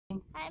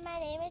my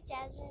name is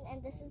Jasmine,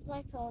 and this is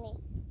my pony.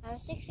 I'm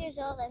 6 years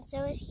old, and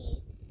so is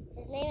he.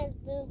 His name is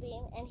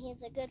Moonbeam, and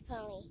he's a good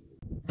pony.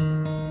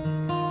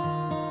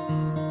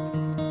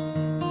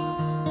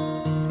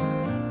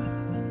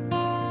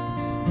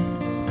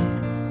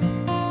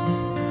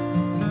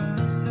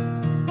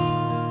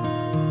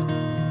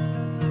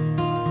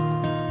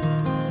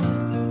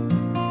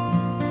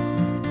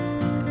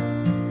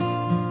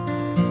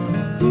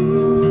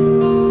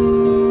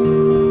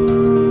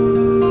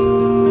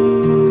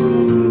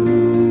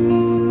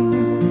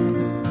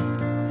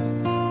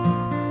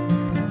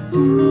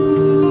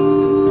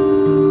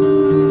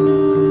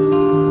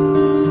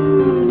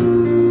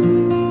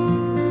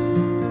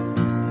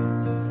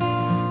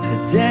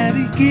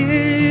 Daddy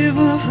gave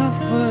her her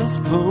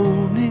first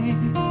pony,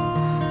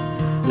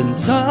 then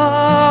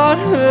taught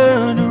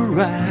her to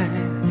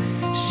ride.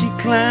 She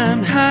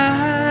climbed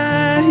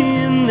high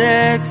in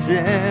that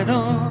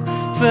saddle,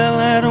 fell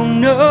I don't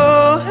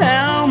know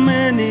how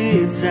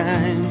many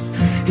times.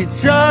 He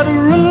taught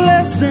her a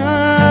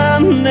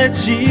lesson that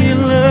she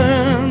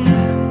learned,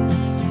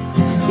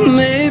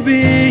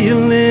 maybe a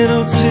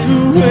little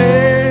too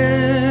well.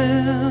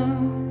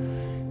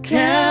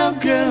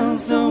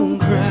 Cowgirls don't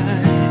cry.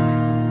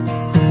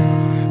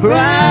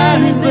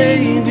 Ride,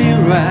 baby,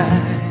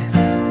 ride.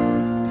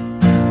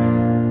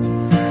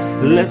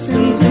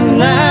 Lessons in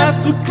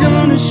life are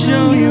gonna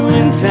show you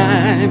in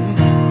time.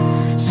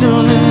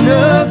 Soon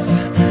enough,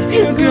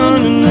 you're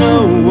gonna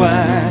know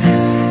why.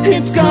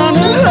 It's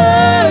gonna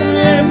hurt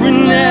every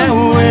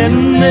now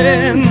and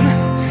then.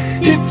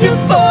 If you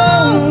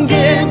fall,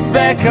 get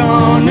back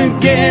on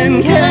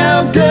again.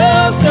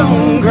 Cowgirls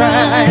don't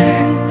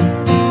cry.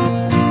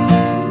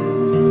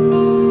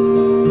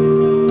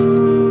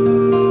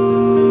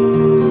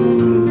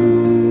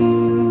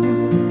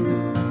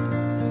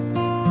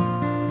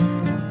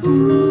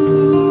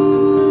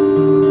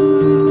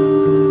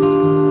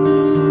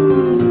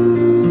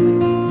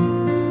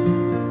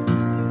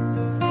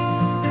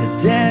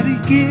 Daddy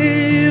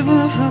gave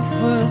her her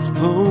first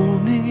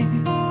pony,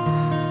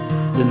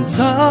 then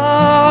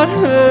taught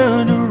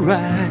her to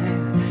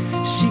ride.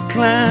 She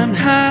climbed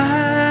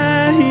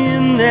high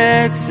in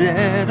that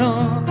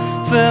saddle,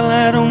 fell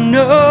I don't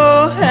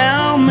know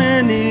how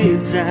many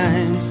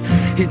times.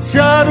 He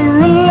taught her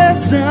a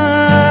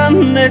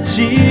lesson that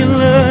she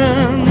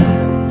learned,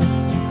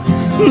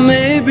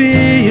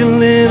 maybe a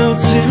little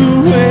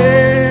too well.